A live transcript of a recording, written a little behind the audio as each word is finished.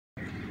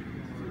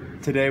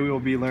Today we will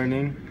be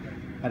learning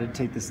how to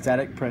take the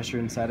static pressure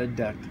inside a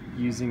duct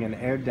using an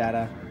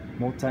AIRDATA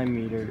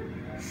multimeter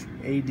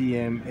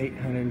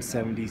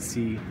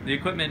ADM-870C. The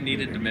equipment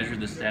needed to measure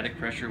the static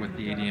pressure with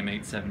the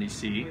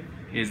ADM-870C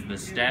is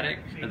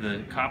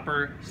the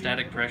copper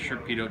static pressure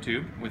pitot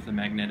tube with the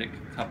magnetic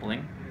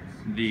coupling,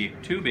 the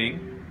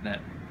tubing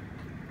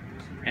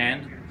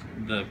and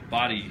the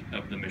body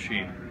of the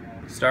machine.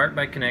 Start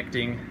by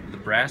connecting the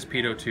brass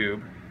pitot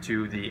tube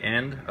to the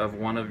end of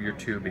one of your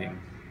tubing.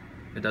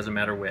 It doesn't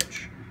matter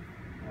which.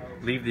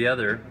 Leave the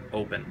other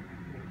open.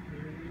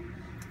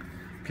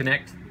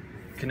 Connect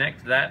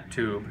that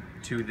tube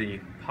to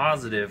the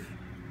positive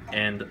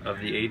end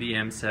of the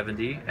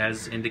ADM-70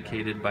 as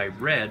indicated by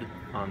red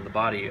on the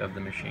body of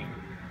the machine,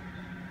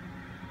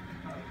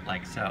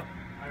 like so.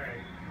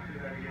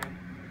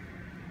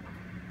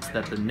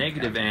 That the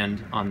negative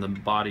end on the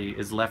body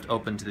is left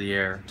open to the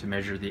air to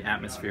measure the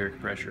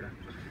atmospheric pressure.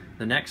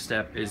 The next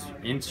step is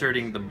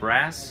inserting the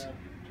brass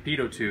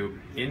pitot tube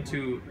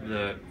into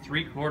the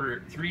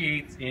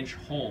 3/8 inch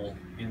hole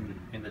in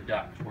the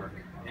duct work.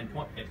 And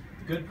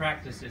good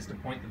practice is to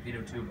point the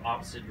pitot tube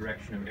opposite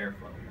direction of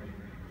airflow.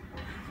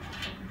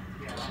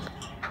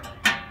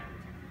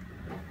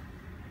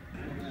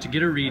 To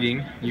get a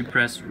reading, you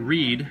press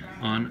read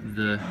on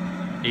the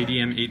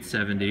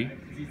ADM-870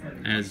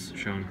 as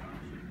shown.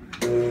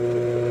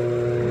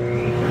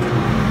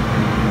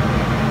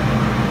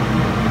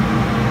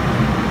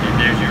 And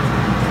there's your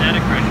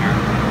static pressure.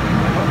 I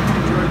hope you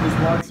enjoyed this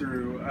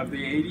walkthrough of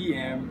the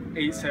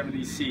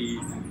ADM-870C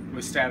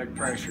with static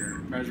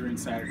pressure, measuring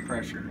static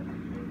pressure.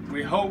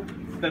 We hope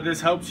that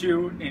this helps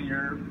you in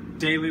your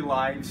daily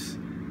lives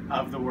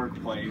of the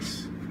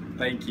workplace.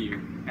 Thank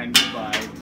you and goodbye.